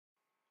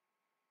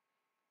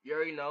You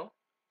already know.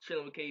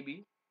 Chilling with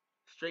KB.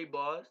 Straight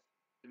bars.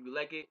 If you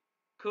like it,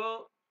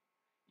 cool.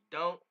 You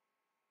don't,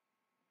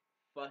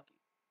 fuck it.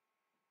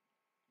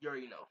 You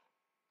already know.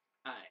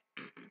 Alright.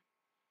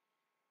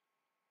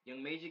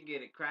 Young Major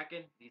get it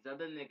crackin'. These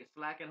other niggas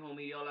slacking,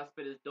 homie. All I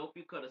spit is dope.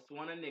 You coulda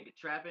sworn a nigga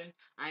trapping.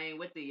 I ain't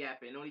with the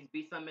yapping. On these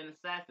beats, I'm an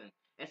assassin.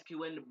 SQ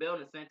in the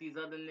building, sent these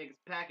other niggas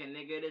packing.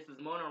 Nigga, this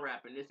is mono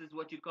rapping. This is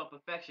what you call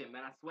perfection.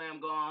 Man, I swear I'm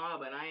going hard,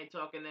 but I ain't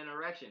talking in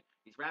erection.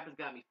 These rappers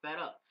got me fed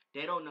up.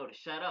 They don't know to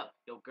shut up.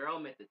 Yo, girl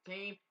met the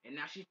team, and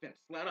now she finna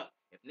slut up.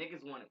 If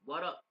niggas want it,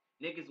 what up?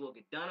 Niggas will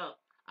get done up.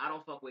 I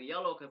don't fuck with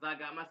yellow, cause I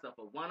got myself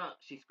a one up.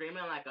 She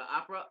screaming like an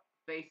opera,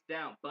 face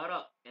down, butt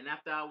up. And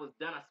after I was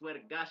done, I swear to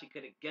God, she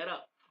couldn't get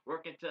up.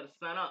 Working till the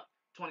sun up.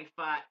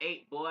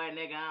 25-8, boy,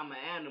 nigga, I'm an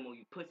animal.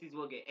 You pussies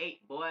will get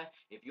ate, boy.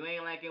 If you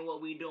ain't liking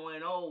what we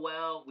doing, oh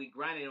well, we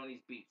grinding on these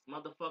beats.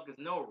 Motherfuckers,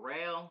 no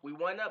rail. We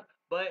went up,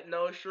 but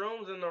no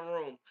shrooms in the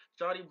room.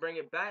 Shawty bring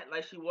it back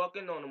like she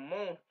walking on the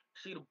moon.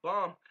 She the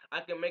bomb. I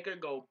can make her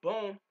go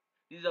boom.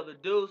 These other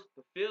dudes,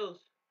 the feels.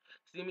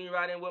 See me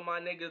riding with my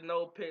niggas,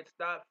 no pit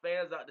stop.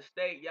 Fans out the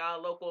state,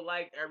 y'all local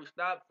like every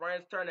stop.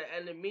 Friends turn to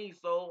enemies,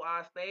 so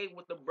I stayed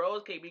with the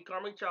bros. KB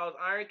Carmen, Charles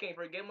Iron, can't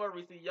forget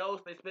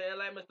Mauricio. Stay spitting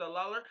like Mr.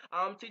 Lawler.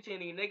 I'm teaching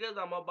these niggas,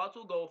 I'm about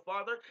to go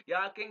farther.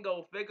 Y'all can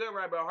go figure,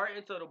 rabbit heart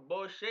into the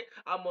bullshit.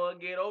 I'ma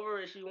get over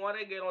it. She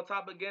wanna get on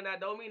top again. That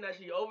don't mean that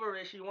she over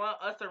it. She want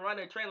us to run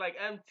the train like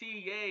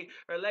MTA.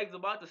 Her legs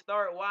about to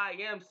start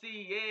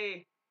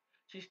YMCA.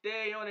 She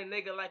stay on a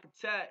nigga like a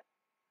tat.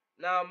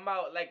 Now I'm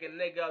out like a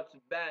nigga up to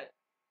bat.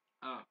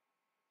 Uh,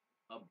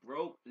 a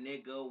broke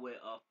nigga with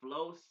a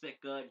flow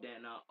sicker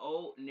than a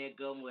old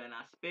nigga when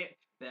I spit.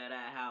 Better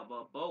have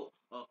a boat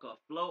or could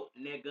float,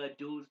 nigga.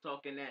 Dudes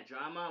talking that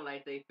drama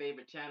like they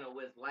favorite channel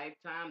is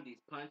Lifetime.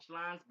 These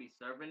punchlines be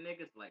serving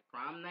niggas like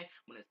prom night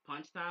when it's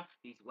punch time.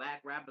 These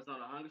whack rappers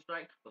on a hunger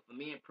strike, but for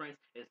me and Prince,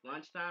 it's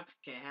lunchtime.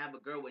 Can't have a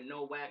girl with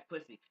no whack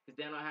pussy, cause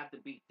then I have to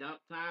be dump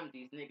time.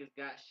 These niggas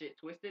got shit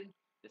twisted.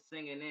 The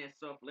singing in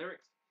soft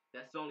lyrics.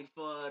 That's only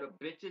for the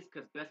bitches,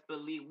 cause best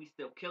believe we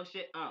still kill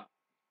shit.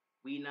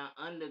 We not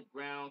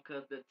underground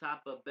cause the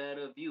top a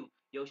better view.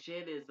 Your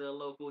shit is a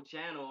local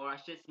channel or our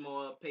shit's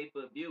more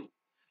pay-per-view.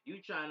 You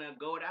tryna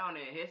go down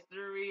in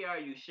history? Are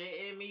you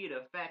shitting me?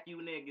 The fact you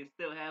niggas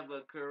still have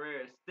a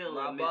career is still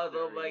a My buzz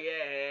over mystery.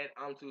 your head.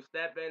 I'm two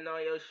stepping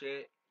on your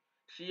shit.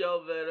 She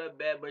over the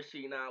bed, but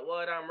she not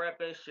what I'm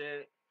repping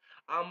shit.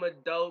 I'm a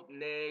dope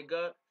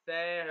nigga.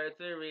 Send her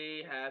to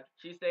rehab.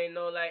 She say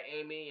no like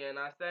Amy, and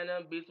I send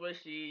them beats where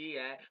she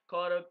at.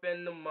 Caught up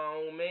in the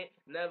moment,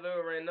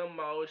 never in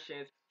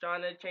emotions.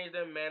 Trying to change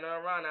the man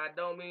around. I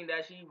don't mean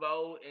that she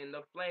vote in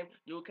the flame.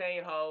 You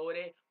can't hold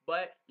it,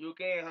 but you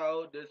can't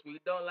hold this. We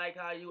don't like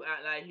how you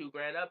act like Hugh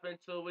Grant up in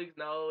 2 weeks'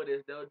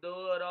 notice. They'll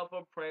do it off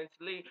of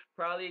Princely,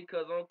 probably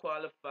cause I'm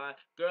qualified.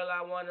 Girl,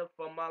 I want it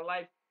for my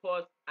life.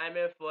 Pause, I'm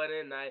in for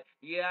the night.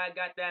 Yeah, I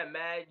got that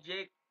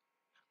magic.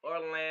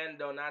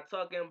 Orlando, not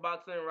talking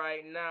boxing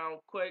right now. I'm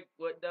quick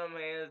with them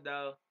hands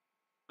though.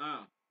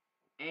 Uh,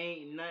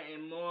 Ain't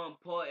nothing more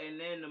important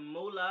than the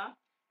moolah.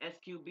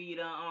 SQB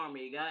the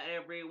army, got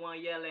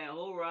everyone yelling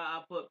hoorah.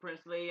 I put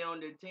Princely on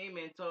the team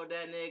and told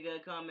that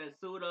nigga come and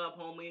suit up,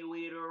 homie.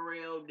 We the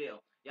real deal.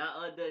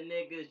 Y'all other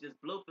niggas just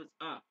bloopers.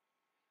 Uh,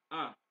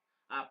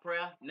 I pray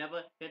I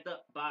never hit the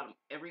bottom.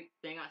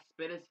 Everything I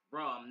spit is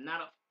raw. I'm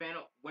not a fan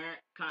of wearing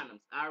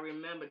condoms. I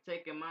remember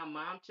taking my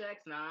mom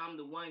checks. Now I'm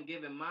the one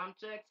giving mom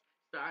checks.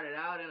 Started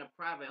out in a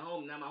private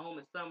home. Now my home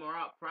is somewhere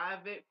out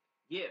private.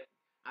 Yeah,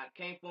 I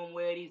came from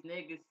where these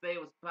niggas say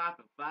was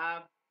poppin'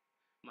 five.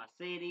 My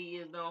city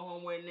is the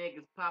home where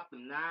niggas pop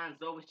them nines.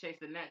 Always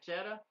chasing that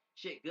cheddar.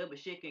 Shit good, but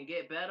shit can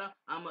get better.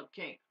 I'm a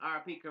king.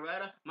 R.P.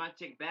 Coretta. My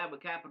chick bad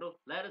with capital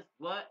letters.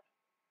 What?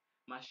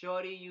 My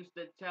shorty used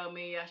to tell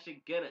me I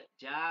should get a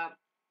job,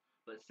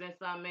 but since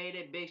I made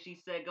it big, she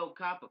said go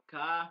cop a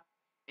car.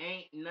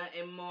 Ain't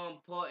nothing more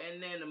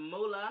important than the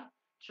moolah.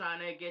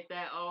 Tryna get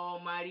that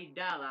almighty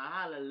dollar.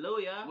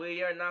 Hallelujah.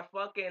 We are not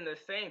fucking the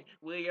same.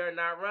 We are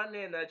not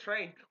running a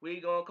train.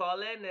 We gon' call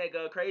that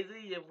nigga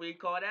crazy if we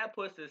call that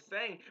pussy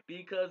sane.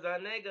 Because a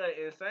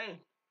nigga insane.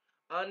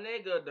 A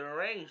nigga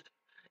deranged.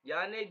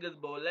 Y'all niggas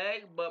bow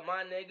leg, but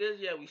my niggas,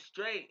 yeah, we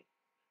straight.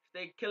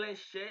 Stay killing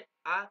shit.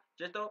 I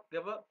just don't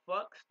give a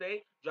fuck.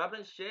 Stay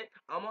dropping shit.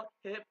 I'm a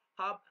hip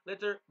hop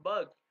litter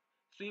bug.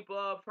 Sweep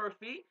off her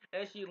feet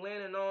and she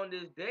landing on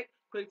this dick.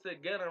 Quick to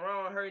get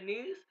around her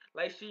knees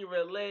like she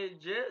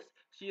religious.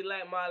 She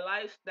like my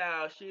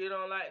lifestyle. She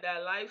don't like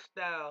that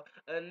lifestyle.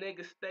 A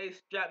nigga stay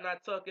strapped,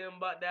 not talking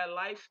about that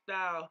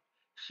lifestyle.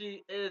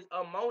 She is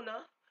a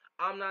Mona.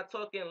 I'm not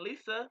talking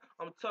Lisa.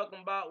 I'm talking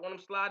about when I'm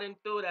sliding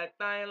through that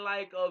thing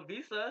like a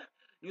Visa.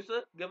 Used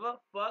to give a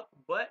fuck,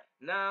 but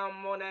now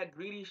I'm on that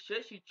greedy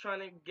shit. She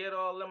tryna get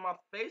all in my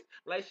face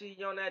like she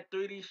on that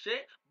 3D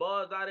shit.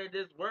 Balls out of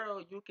this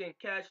world. You can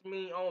catch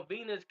me on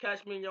Venus.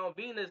 Catch me on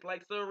Venus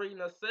like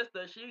Serena's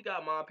sister. She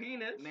got my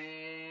penis.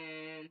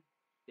 Man,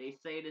 they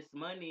say this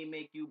money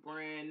make you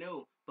brand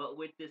new. But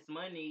with this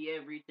money,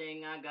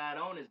 everything I got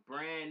on is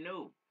brand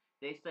new.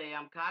 They say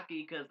I'm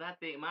cocky cause I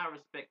think my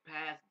respect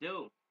past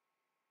due.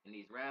 And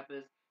these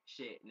rappers,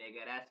 shit,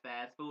 nigga, that's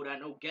fast food. I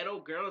know ghetto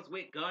girls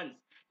with guns.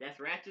 That's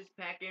ratchets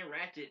packing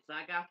ratchets.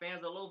 I got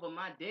fans all over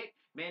my dick.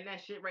 Man,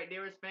 that shit right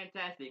there is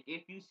fantastic.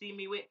 If you see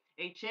me with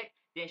a chick,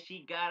 then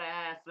she gotta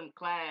have some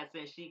class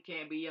and she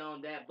can't be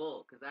on that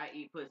bull. Cause I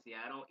eat pussy,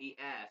 I don't eat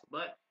ass.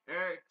 But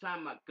every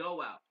time I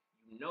go out,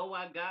 you know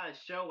I gotta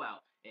show out.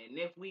 And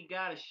if we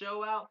gotta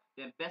show out,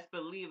 then best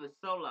believe it's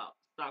sold out.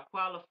 Start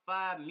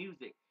qualified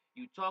music.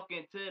 You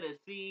talking to the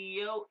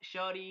CEO?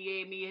 Shorty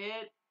gave me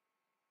head.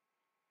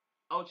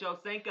 Ocho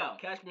Cinco.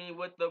 Catch me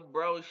with the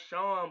bro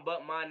Sean,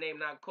 but my name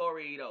not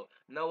Corey though.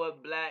 Know a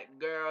black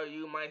girl,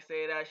 you might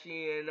say that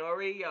she an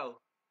Oreo.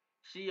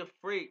 She a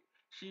freak.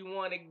 She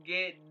wanna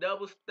get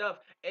double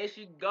stuffed, and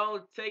she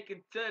gon' take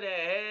it to the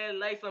head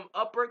like some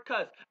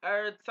uppercuts.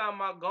 Every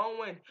time I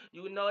go in,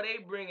 you know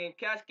they bringin'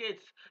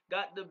 caskets.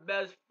 Got the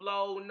best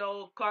flow,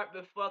 no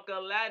carpet, fuck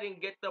Aladdin.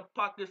 Get the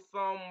pockets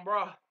on,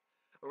 bruh.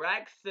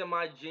 Racks in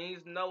my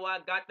jeans, know I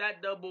got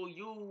that double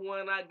U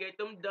when I get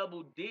them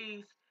double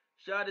D's.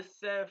 Shawty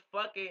said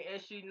fuck it,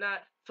 and she not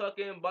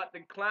talking about the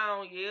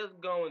clown. Yeah, it's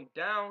going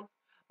down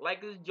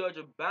like it's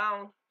Georgia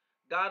bound.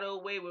 Got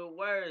away with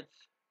words.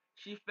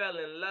 She fell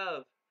in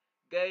love.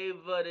 Gave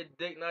her the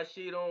dick, now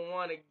she don't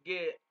wanna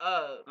get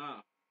up.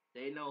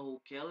 They know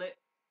who kill it.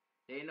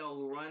 They know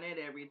who run it.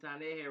 Every time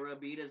they hear a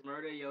beat is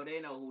murder, yo, they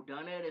know who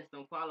done it. It's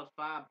them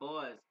qualified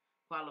boys,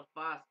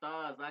 qualified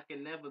stars. I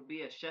can never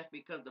be a chef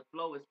because the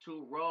flow is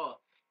too raw.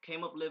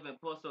 Came up living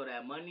poor, so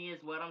that money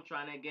is what I'm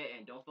trying to get.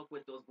 And don't fuck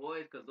with those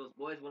boys, cause those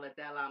boys will let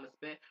that llama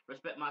spit.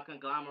 Respect my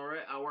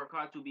conglomerate. I work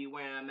hard to be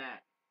where I'm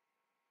at.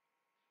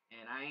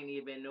 And I ain't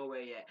even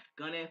nowhere yet.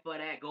 Gunning for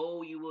that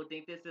goal, you will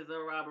think this is a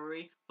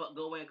robbery. Fuck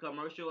going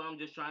commercial, I'm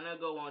just trying to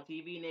go on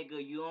TV,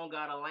 nigga. You don't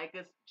gotta like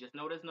us, just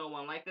notice no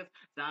one like us.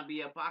 Zombie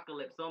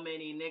apocalypse, so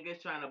many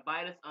niggas trying to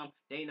bite us.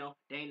 They know,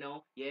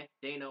 yeah,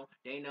 they know,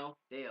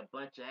 they a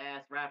bunch of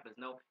ass rappers.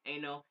 No,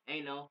 ain't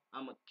no.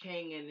 I'm a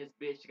king in this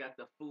bitch, got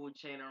the food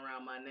chain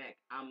around my neck.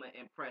 I'ma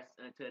impress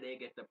until they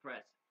get the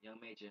press. Young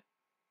Major.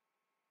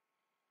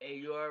 And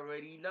you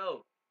already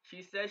know.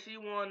 She said she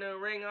want a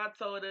ring. I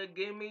told her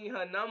give me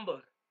her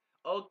number.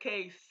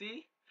 Okay,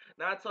 see?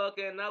 Not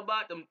talking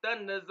about them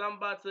thunders. I'm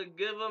about to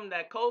give them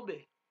that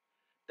Kobe.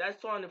 That's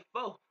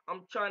 24.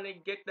 I'm trying to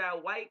get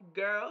that white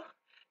girl.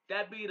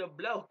 That be the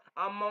blow.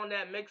 I'm on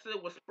that mixer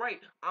with Sprite.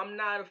 I'm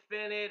not a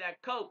fan of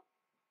that Coke.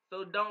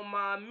 So don't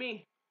mind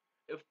me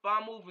if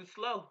I'm moving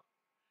slow.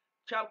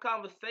 Chop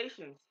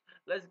conversations.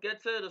 Let's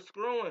get to the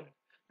screwing.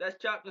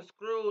 That's chopped and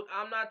screwed.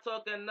 I'm not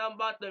talking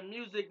about the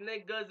music.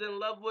 Niggas in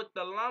love with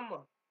the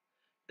llama.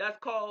 That's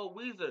called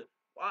Weezer.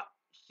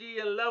 She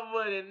in love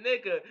with a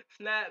nigga.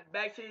 Snap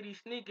back to these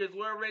sneakers.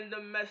 We're in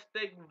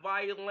domestic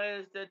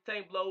violence. The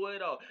tank blow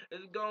it off.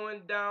 It's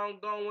going down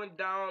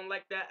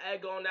like that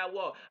egg on that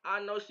wall.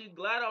 I know she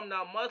glad I'm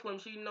not Muslim.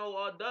 She know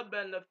all the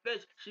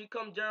benefits. She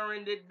come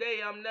during the day.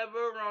 I'm never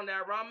on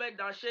that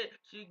Ramadan shit.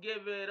 She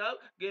give it up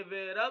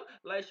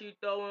like she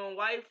throwing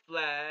white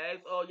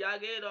flags. Oh, y'all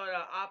get on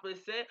the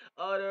opposite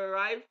of the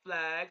right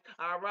flags.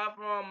 I ride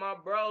from my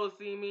bros.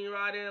 See me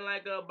riding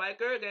like a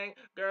biker gang.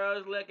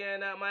 Girls looking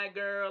at my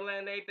girl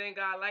and they think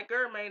I like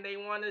her, man. They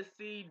wanna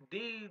see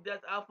D's,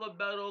 that's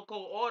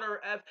alphabetical order.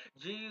 F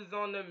G's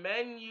on the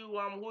menu.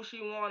 I'm who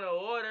she wanna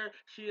order.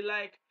 She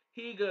like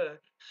he good,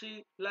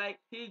 she like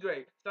he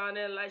great.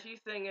 Sounding like she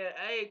singing,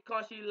 hey,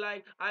 cause she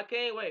like I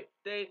can't wait.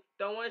 They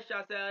throwing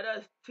shots at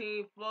us.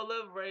 Team full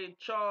of Ray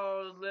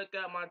Charles. Look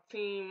at my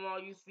team. All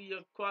you see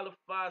are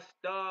qualified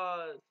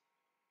stars,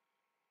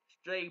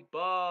 straight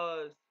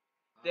bars.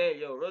 There,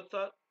 yo, real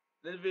talk.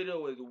 This video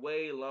was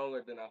way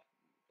longer than I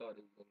thought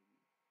it was gonna be.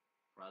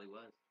 Probably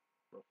was.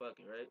 But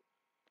fucking right.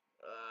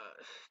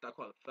 Start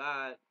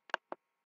qualified.